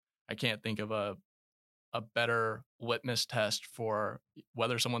I can't think of a better litmus test for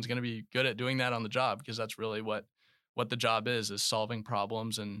whether someone's going to be good at doing that on the job, because that's really what the job is solving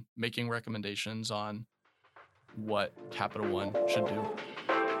problems and making recommendations on what Capital One should do.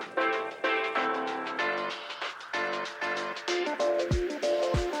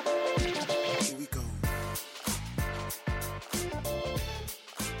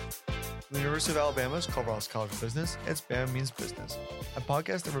 The University of Alabama's Culverhouse College of Business, it's Bama Means Business, a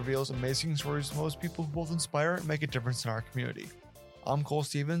podcast that reveals amazing stories from those people who both inspire and make a difference in our community. I'm Cole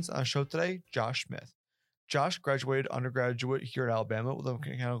Stevens. On the show today, Josh Smith. Josh graduated undergraduate here at Alabama with a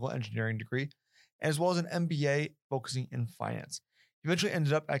mechanical engineering degree, as well as an MBA focusing in finance. He eventually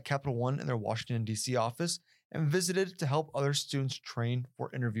ended up at Capital One in their Washington, D.C. office and visited to help other students train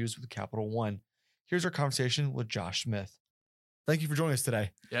for interviews with Capital One. Here's our conversation with Josh Smith. Thank you for joining us today.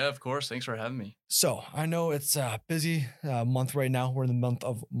 Yeah, of course. Thanks for having me. So I know it's a busy month right now. We're in the month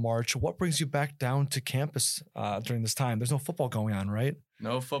of March. What brings you back down to campus during this time? There's no football going on, right?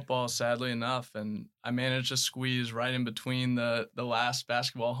 No football, sadly enough. And I managed to squeeze right in between the last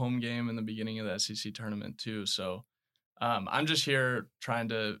basketball home game and the beginning of the SEC tournament too. So I'm just here trying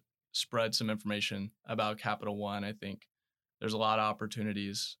to spread some information about Capital One. I think there's a lot of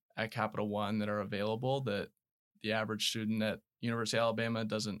opportunities at Capital One that are available that the average student at University of Alabama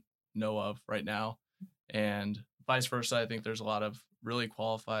doesn't know of right now, and vice versa. I think there's a lot of really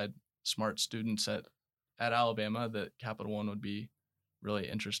qualified, smart students at Alabama that Capital One would be really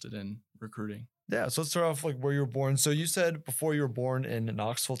interested in recruiting. Yeah, so let's start off like where you were born. So you said before you were born in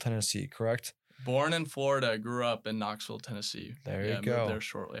Knoxville, Tennessee, correct? Born in Florida, grew up in Knoxville, Tennessee. There you go. Moved there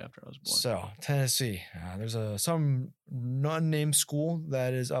shortly after I was born. So Tennessee, there's some non-named school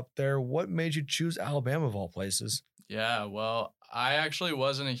that is up there. What made you choose Alabama of all places? Yeah, well, I actually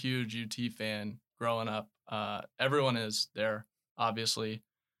wasn't a huge UT fan growing up. Everyone is there, obviously.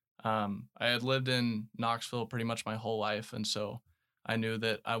 I had lived in Knoxville pretty much my whole life, and so I knew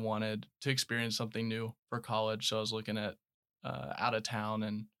that I wanted to experience something new for college. So I was looking at out-of-town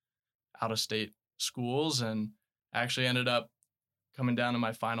and out-of-state schools, and actually ended up coming down to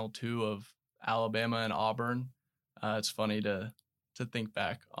my final two of Alabama and Auburn. It's funny to think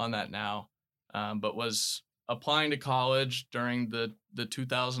back on that now, but was applying to college during the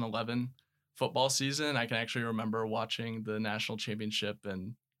 2011 football season. I can actually remember watching the national championship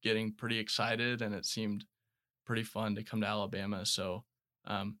and getting pretty excited, and it seemed pretty fun to come to Alabama. So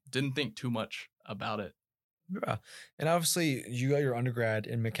didn't think too much about it. Yeah. And obviously you got your undergrad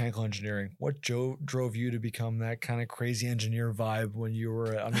in mechanical engineering. What drove you to become that kind of crazy engineer vibe when you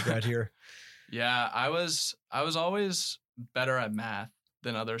were at undergrad here? Yeah, I was always better at math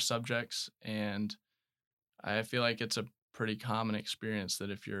than other subjects, and I feel like it's a pretty common experience that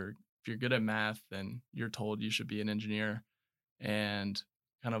if you're good at math, then you're told you should be an engineer. And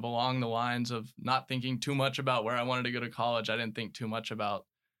kind of along the lines of not thinking too much about where I wanted to go to college, I didn't think too much about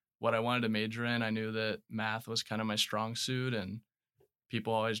what I wanted to major in. I knew that math was kind of my strong suit, and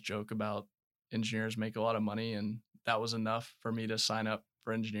people always joke about engineers make a lot of money, and that was enough for me to sign up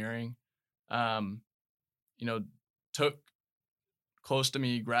for engineering. Took close to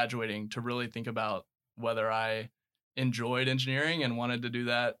me graduating to really think about whether I enjoyed engineering and wanted to do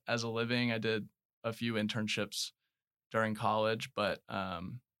that as a living. I did a few internships during college, but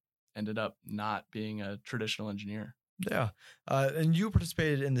ended up not being a traditional engineer. Yeah. And you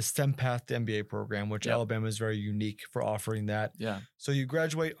participated in the STEM Path to MBA program, which Alabama is very unique for offering that. Yeah. So you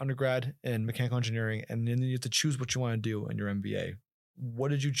graduate undergrad in mechanical engineering, and then you have to choose what you want to do in your MBA. What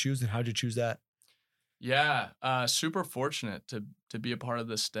did you choose, and how did you choose that? Yeah, super fortunate to be a part of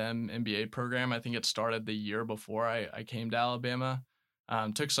the STEM MBA program. I think it started the year before I came to Alabama.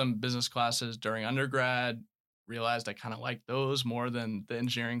 Took some business classes during undergrad, realized I kind of liked those more than the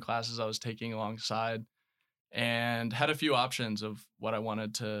engineering classes I was taking alongside, and had a few options of what I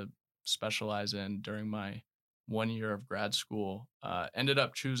wanted to specialize in during my 1 year of grad school. Ended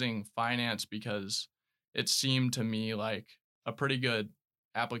up choosing finance because it seemed to me like a pretty good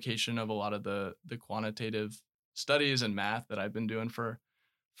application of a lot of the quantitative studies and math that I've been doing for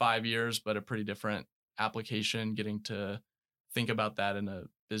 5 years, but a pretty different application, getting to think about that in a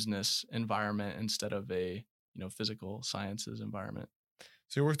business environment instead of a physical sciences environment.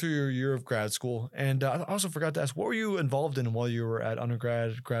 So you worked through your year of grad school, and I also forgot to ask, what were you involved in while you were at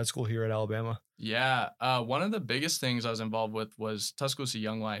grad school here at Alabama? Yeah, one of the biggest things I was involved with was Tuscaloosa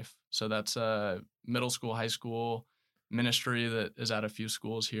Young Life. So that's a middle school, high school ministry that is at a few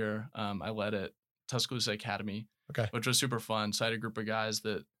schools here. I led at Tuscaloosa Academy, which was super fun. So I had a group of guys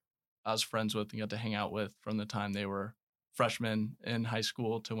that I was friends with and got to hang out with from the time they were freshmen in high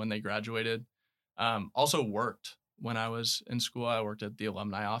school to when they graduated. Also worked when I was in school. I worked at the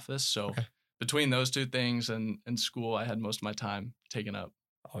alumni office. So Okay. between those two things and school, I had most of my time taken up.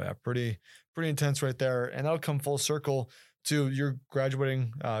 Oh yeah, pretty intense right there. And that'll come full circle to your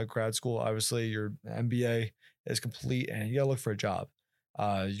graduating grad school. Obviously, your MBA is complete, and you gotta look for a job.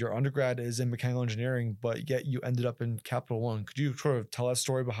 Your undergrad is in mechanical engineering, but yet you ended up in Capital One. Could you sort of tell that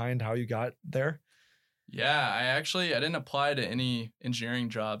story behind how you got there? Yeah, I didn't apply to any engineering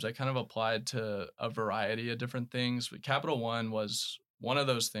jobs. I kind of applied to a variety of different things. But Capital One was one of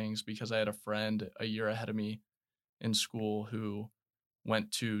those things because I had a friend a year ahead of me in school who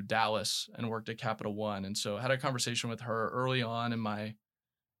went to Dallas and worked at Capital One. And so I had a conversation with her early on in my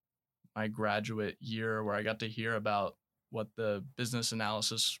graduate year where I got to hear about what the business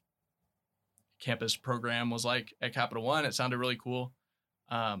analysis campus program was like at Capital One. It sounded really cool.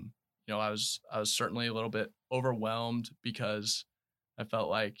 I was certainly a little bit overwhelmed because I felt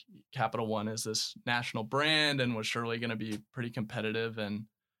like Capital One is this national brand and was surely going to be pretty competitive. And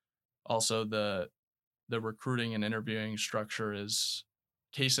also the recruiting and interviewing structure is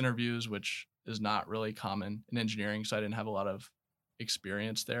case interviews, which is not really common in engineering. So I didn't have a lot of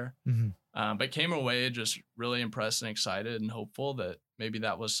experience there. Mm-hmm. But came away just really impressed and excited and hopeful that maybe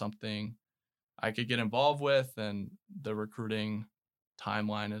that was something I could get involved with. And the recruiting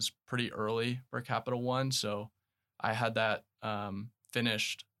timeline is pretty early for Capital One. So I had that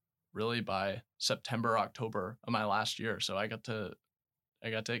finished really by September, October of my last year. So I got to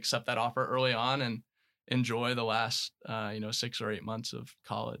accept that offer early on and enjoy the last 6 or 8 months of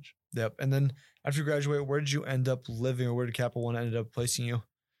college. Yep. And then after you graduate, where did you end up living, or where did Capital One end up placing you?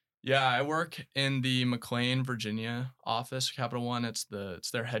 Yeah, I work in the McLean, Virginia office, Capital One. It's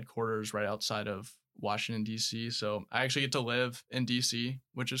their headquarters right outside of Washington, D.C. So I actually get to live in D.C.,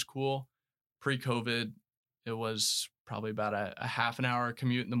 which is cool. Pre-COVID, it was probably about a half an hour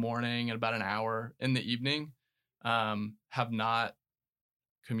commute in the morning and about an hour in the evening. Have not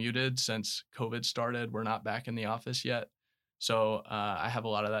commuted since COVID started. We're not back in the office yet. So I have a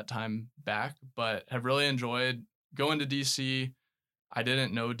lot of that time back, but have really enjoyed going to DC. I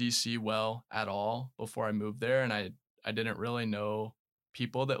didn't know DC well at all before I moved there, and I didn't really know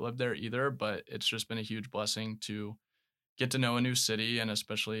people that lived there either, but it's just been a huge blessing to get to know a new city, and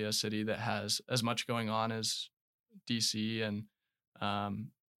especially a city that has as much going on as DC and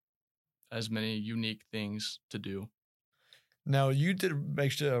as many unique things to do. Now, you did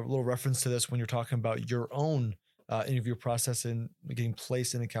make a little reference to this when you're talking about your own interview process and getting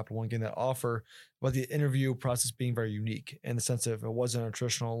placed in a Capital One, getting that offer, but the interview process being very unique in the sense of it wasn't a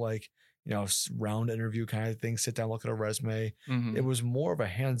traditional, round interview kind of thing, sit down, look at a resume. Mm-hmm. It was more of a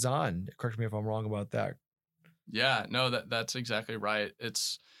hands-on. Correct me if I'm wrong about that. Yeah, no, that's exactly right.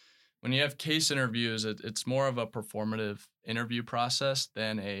 It's when you have case interviews, it's more of a performative interview process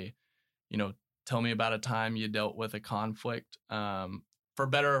than a, tell me about a time you dealt with a conflict, for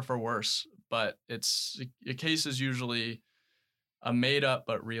better or for worse. But a case is usually a made up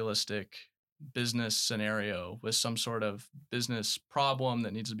but realistic business scenario with some sort of business problem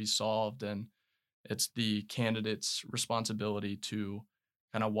that needs to be solved. And it's the candidate's responsibility to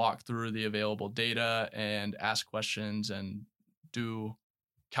kind of walk through the available data and ask questions and do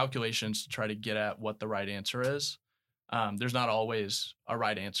calculations to try to get at what the right answer is. There's not always a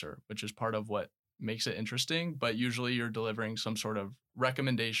right answer, which is part of what makes it interesting, but usually you're delivering some sort of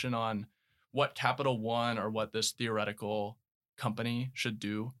recommendation on what Capital One or what this theoretical company should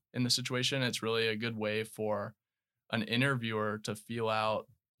do in the situation. It's really a good way for an interviewer to feel out,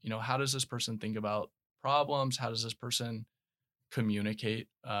 how does this person think about problems? How does this person communicate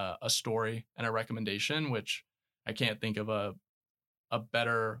a story and a recommendation, which I can't think of a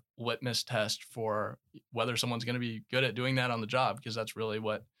better litmus test for whether someone's going to be good at doing that on the job, because that's really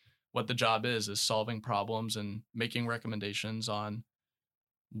what the job is solving problems and making recommendations on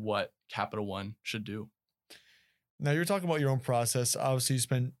what Capital One should do. Now, you're talking about your own process. Obviously, you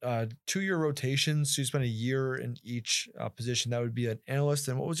spent 2-year rotations. So you spent a year in each position. That would be an analyst.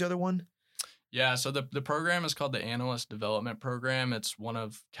 And what was the other one? Yeah, so the program is called the Analyst Development Program. It's one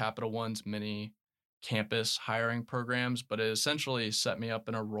of Capital One's many campus hiring programs, but it essentially set me up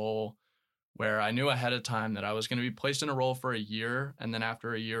in a role where I knew ahead of time that I was going to be placed in a role for a year, and then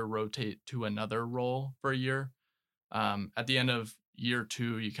after a year, rotate to another role for a year. At the end of year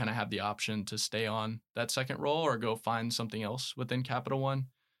 2, you kind of have the option to stay on that second role or go find something else within Capital One.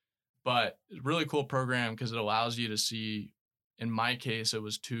 But really cool program because it allows you to see, in my case, it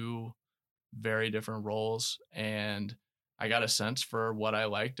was 2 very different roles, and I got a sense for what I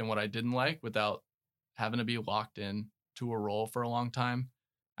liked and what I didn't like without having to be locked in to a role for a long time.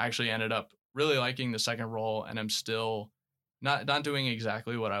 I actually ended up really liking the second role, and I'm still not doing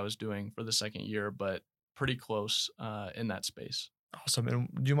exactly what I was doing for the second year, but pretty close in that space. Awesome. And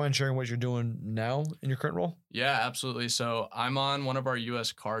do you mind sharing what you're doing now in your current role? Yeah, absolutely. So I'm on one of our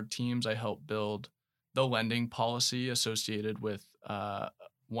U.S. card teams. I help build the lending policy associated with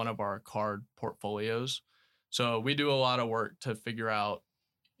one of our card portfolios. So we do a lot of work to figure out,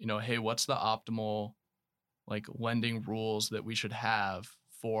 hey, what's the optimal like lending rules that we should have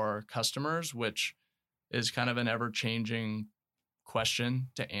for customers, which is kind of an ever-changing question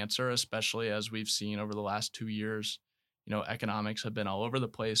to answer, especially as we've seen over the last 2 years. Economics have been all over the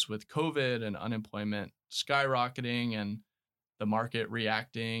place with COVID and unemployment skyrocketing and the market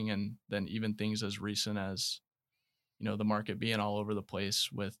reacting, and then even things as recent as, the market being all over the place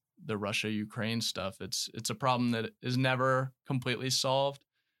with the Russia-Ukraine stuff. It's a problem that is never completely solved,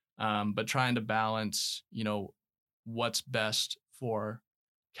 but trying to balance, what's best for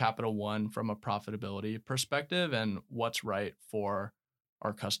Capital One from a profitability perspective and what's right for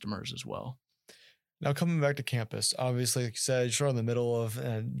our customers as well. Now, coming back to campus, obviously, like you said, you're sort of in the middle of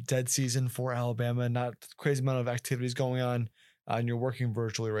dead season for Alabama, not crazy amount of activities going on, and you're working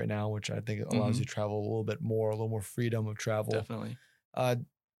virtually right now, which I think allows you to travel a little bit more, a little more freedom of travel. Definitely.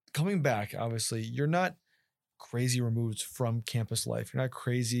 Coming back, obviously, you're not crazy removed from campus life. You're not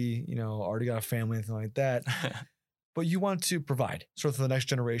crazy, already got a family, anything like that. But you want to provide sort of for the next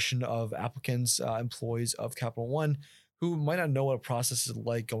generation of applicants, employees of Capital One, who might not know what a process is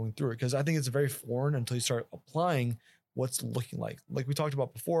like going through it. Because I think it's very foreign until you start applying what's looking like. Like we talked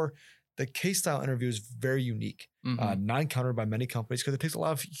about before, the case style interview is very unique, not encountered by many companies because it takes a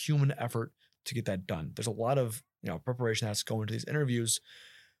lot of human effort to get that done. There's a lot of preparation that has to go into these interviews.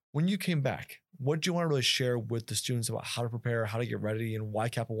 When you came back, what do you want to really share with the students about how to prepare, how to get ready, and why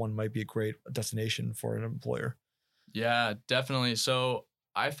Capital One might be a great destination for an employer? Yeah, definitely. So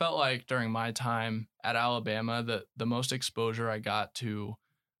I felt like during my time at Alabama that the most exposure I got to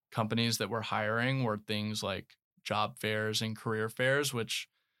companies that were hiring were things like job fairs and career fairs, which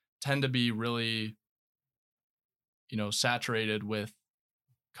tend to be really, saturated with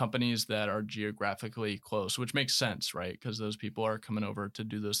companies that are geographically close, which makes sense, right? Because those people are coming over to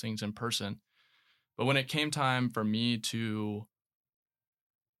do those things in person. But when it came time for me to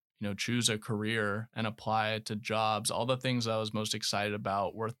choose a career and apply to jobs, all the things I was most excited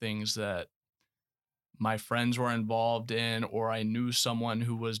about were things that my friends were involved in, or I knew someone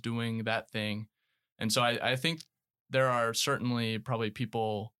who was doing that thing. And so I think there are certainly probably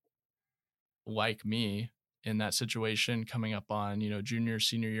people like me in that situation coming up on, junior,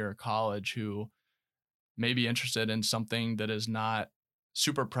 senior year of college who may be interested in something that is not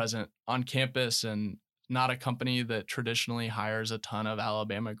super present on campus and not a company that traditionally hires a ton of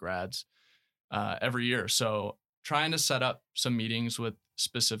Alabama grads every year. So trying to set up some meetings with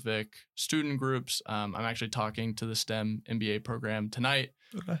specific student groups. I'm actually talking to the STEM MBA program tonight.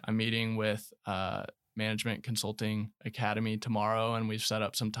 Okay. I'm meeting with Management Consulting Academy tomorrow, and we've set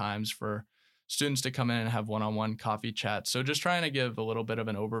up some times for students to come in and have one-on-one coffee chats. So just trying to give a little bit of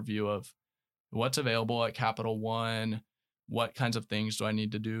an overview of what's available at Capital One, what kinds of things do I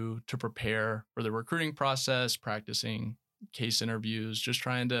need to do to prepare for the recruiting process, practicing case interviews, just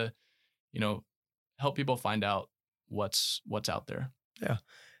trying to, help people find out what's out there. Yeah.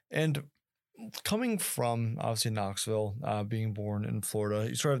 And coming from obviously Knoxville, being born in Florida,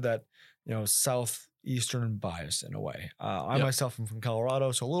 you sort of that, southeastern bias in a way. I myself am from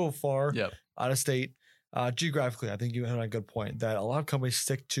Colorado, so a little far out of state. Geographically, I think you had a good point that a lot of companies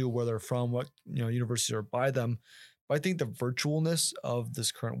stick to where they're from, what universities are by them. But I think the virtualness of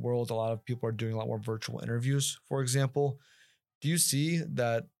this current world, a lot of people are doing a lot more virtual interviews, for example. Do you see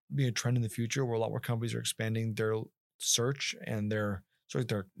that being a trend in the future where a lot more companies are expanding their search and their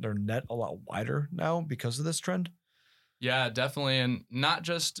net a lot wider now because of this trend? Yeah, definitely. And not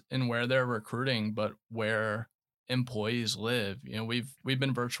just in where they're recruiting, but where employees live. We've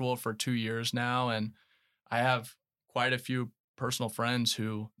been virtual for 2 years now, and I have quite a few personal friends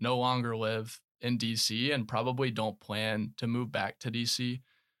who no longer live in DC and probably don't plan to move back to DC.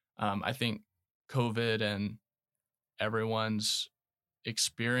 I think COVID and everyone's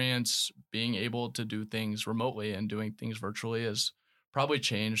experience being able to do things remotely and doing things virtually has probably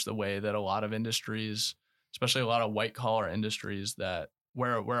changed the way that a lot of industries, especially a lot of white collar industries that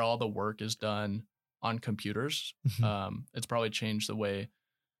where all the work is done on computers. It's probably changed the way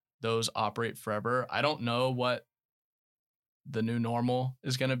those operate forever. I don't know what the new normal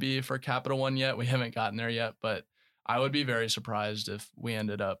is going to be for Capital One yet. We haven't gotten there yet, but I would be very surprised if we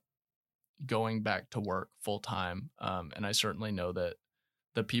ended up going back to work full time. And I certainly know that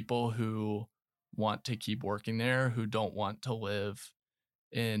the people who want to keep working there, who don't want to live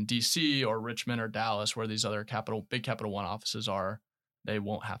in DC or Richmond or Dallas, where these other big Capital One offices are, they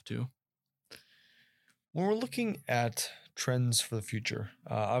won't have to. When we're looking at trends for the future,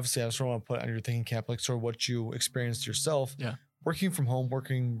 obviously I sort of want to put on your thinking cap, like sort of what you experienced yourself. Yeah. Working from home,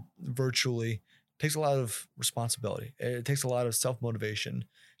 working virtually takes a lot of responsibility. It takes a lot of self-motivation.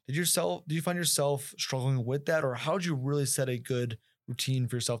 Do you find yourself struggling with that, or how did you really set a good routine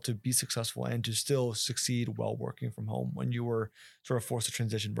for yourself to be successful and to still succeed while working from home when you were sort of forced to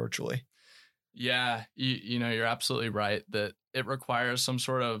transition virtually? Yeah, you're absolutely right that it requires some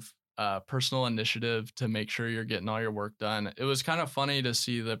sort of personal initiative to make sure you're getting all your work done. It was kind of funny to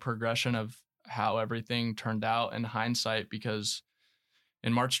see the progression of how everything turned out in hindsight, because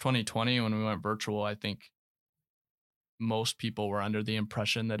in March 2020, when we went virtual, I think most people were under the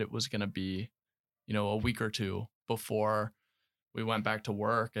impression that it was going to be, a week or two before we went back to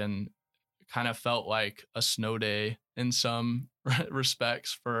work, and it kind of felt like a snow day in some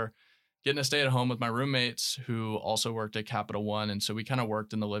respects for getting to stay at home with my roommates who also worked at Capital One. And so we kind of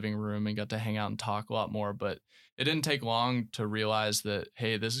worked in the living room and got to hang out and talk a lot more. But it didn't take long to realize that,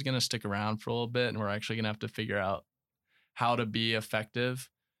 hey, this is going to stick around for a little bit, and we're actually going to have to figure out how to be effective.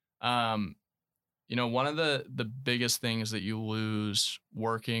 One of the biggest things that you lose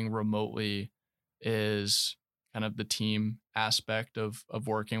working remotely is kind of the team aspect of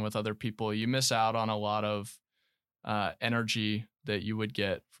working with other people. You miss out on a lot of energy that you would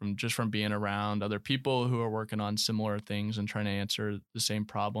get from being around other people who are working on similar things and trying to answer the same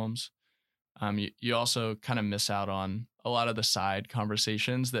problems. You also kind of miss out on a lot of the side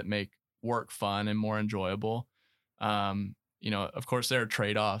conversations that make work fun and more enjoyable. Of course, there are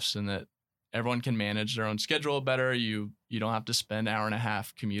trade-offs in that everyone can manage their own schedule better. You don't have to spend an hour and a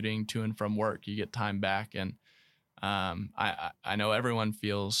half commuting to and from work. You get time back. And I know everyone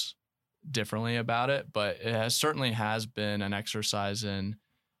feels differently about it, but it certainly has been an exercise in,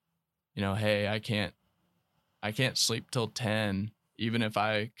 hey, I can't sleep till 10, even if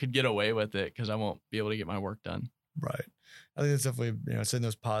I could get away with it, because I won't be able to get my work done. Right. I think it's definitely, setting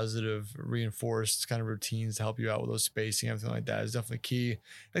those positive reinforced kind of routines to help you out with those spacing, everything like that is definitely key.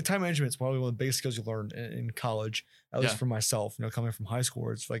 Like time management is probably one of the biggest skills you learn in college, at least for myself, coming from high school,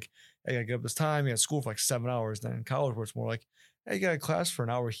 where it's like, hey, I gotta get up this time, you got school for like 7 hours. Then in college, where it's more like, hey, you got a class for an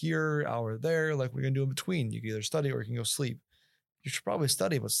hour here, hour there. Like, what are you gonna do in between? You can either study or you can go sleep. You should probably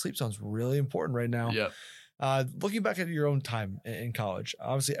study, but sleep sounds really important right now. Yep. Looking back at your own time in college,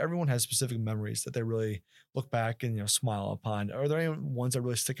 obviously everyone has specific memories that they really look back and smile upon. Are there any ones that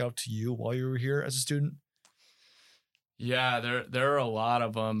really stick out to you while you were here as a student? Yeah, there are a lot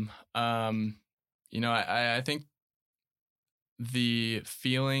of them. I think the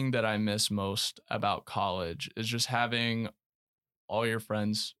feeling that I miss most about college is just having all your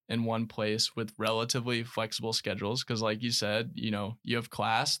friends in one place with relatively flexible schedules. Because like you said, you have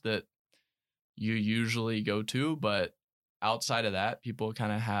class that you usually go to, but outside of that, people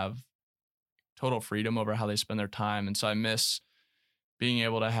kind of have total freedom over how they spend their time. And so I miss being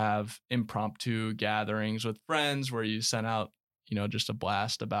able to have impromptu gatherings with friends where you send out, just a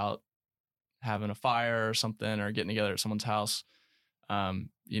blast about having a fire or something, or getting together at someone's house.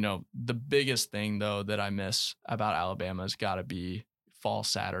 The biggest thing though that I miss about Alabama has got to be fall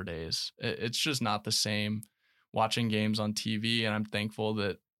Saturdays. It's just not the same watching games on TV, and I'm thankful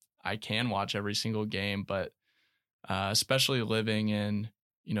that I can watch every single game, but especially living in,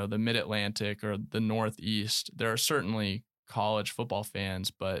 the Mid-Atlantic or the Northeast, there are certainly college football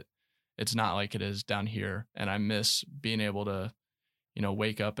fans, but it's not like it is down here. And I miss being able to,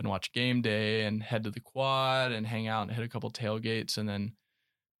 wake up and watch game day and head to the quad and hang out and hit a couple tailgates and then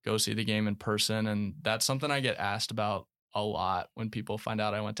go see the game in person. And that's something I get asked about a lot when people find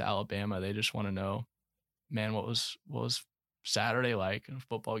out I went to Alabama. They just want to know, man, what was Saturday like in a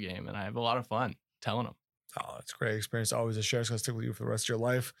football game? And I have a lot of fun telling them. Oh, it's a great experience. Always a share. It's going to stick with you for the rest of your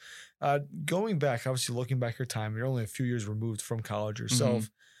life. Going back, obviously looking back your time, you're only a few years removed from college yourself.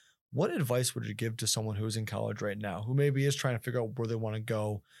 Mm-hmm. What advice would you give to someone who's in college right now, who maybe is trying to figure out where they want to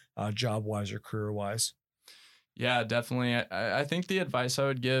go job-wise or career-wise? Yeah, definitely. I think the advice I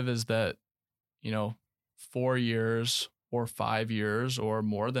would give is that, 4 years or 5 years or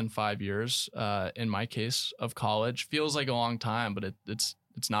more than 5 years, in my case of college, feels like a long time, but it's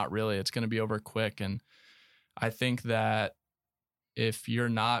not really. It's going to be over quick. And I think that if you're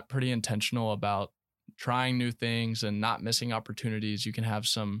not pretty intentional about trying new things and not missing opportunities, you can have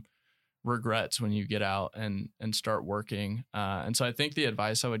some regrets when you get out and start working. And so I think the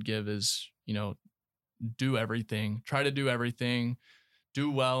advice I would give is, do everything. Try to do everything. Do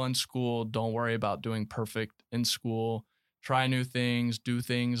well in school. Don't worry about doing perfect in school. Try new things. Do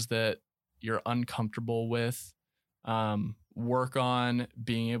things that you're uncomfortable with. Work on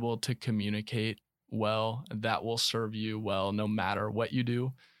being able to communicate well. That will serve you well no matter what you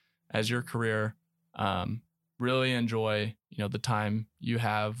do as your career Really enjoy, the time you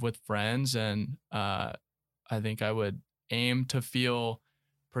have with friends. And I think I would aim to feel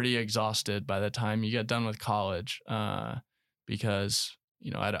pretty exhausted by the time you get done with college, because,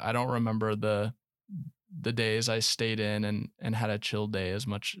 I don't remember the days I stayed in and had a chill day as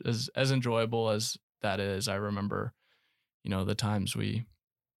much as enjoyable as that is. I remember, the times we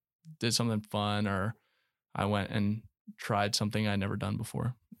did something fun, or I went and tried something I'd never done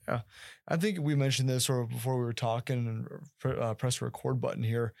before. Yeah. I think we mentioned this sort of before we were talking and press the record button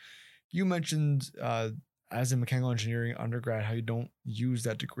here. You mentioned as a mechanical engineering undergrad, how you don't use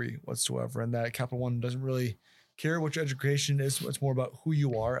that degree whatsoever, and that Capital One doesn't really care what your education is. It's more about who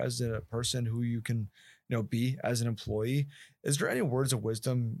you are as a person, who you can, be as an employee. Is there any words of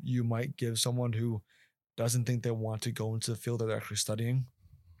wisdom you might give someone who doesn't think they want to go into the field that they're actually studying?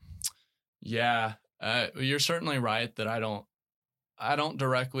 Yeah, you're certainly right that I don't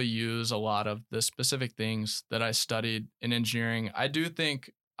directly use a lot of the specific things that I studied in engineering. I do think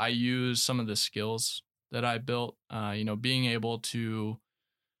I use some of the skills that I built, being able to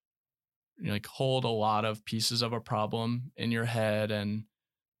hold a lot of pieces of a problem in your head and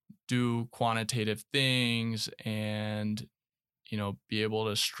do quantitative things, and be able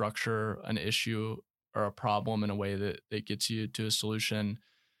to structure an issue or a problem in a way that gets you to a solution.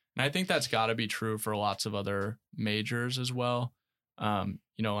 And I think that's got to be true for lots of other majors as well.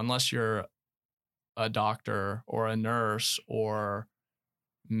 Unless you're a doctor or a nurse, or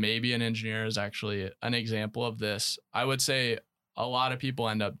maybe an engineer is actually an example of this, I would say a lot of people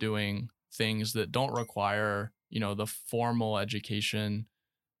end up doing things that don't require, the formal education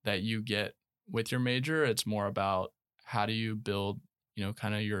that you get with your major. It's more about how do you build,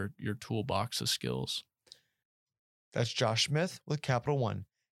 kind of your toolbox of skills. That's Josh Smith with Capital One.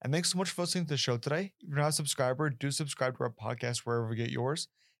 And thanks so much for listening to the show today. If you're not a subscriber, do subscribe to our podcast wherever you get yours.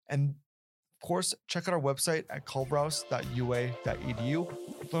 And of course, check out our website at culverhouse.ua.edu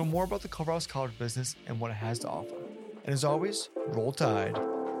to learn more about the Culverhouse College of Business and what it has to offer. And as always, roll Tide.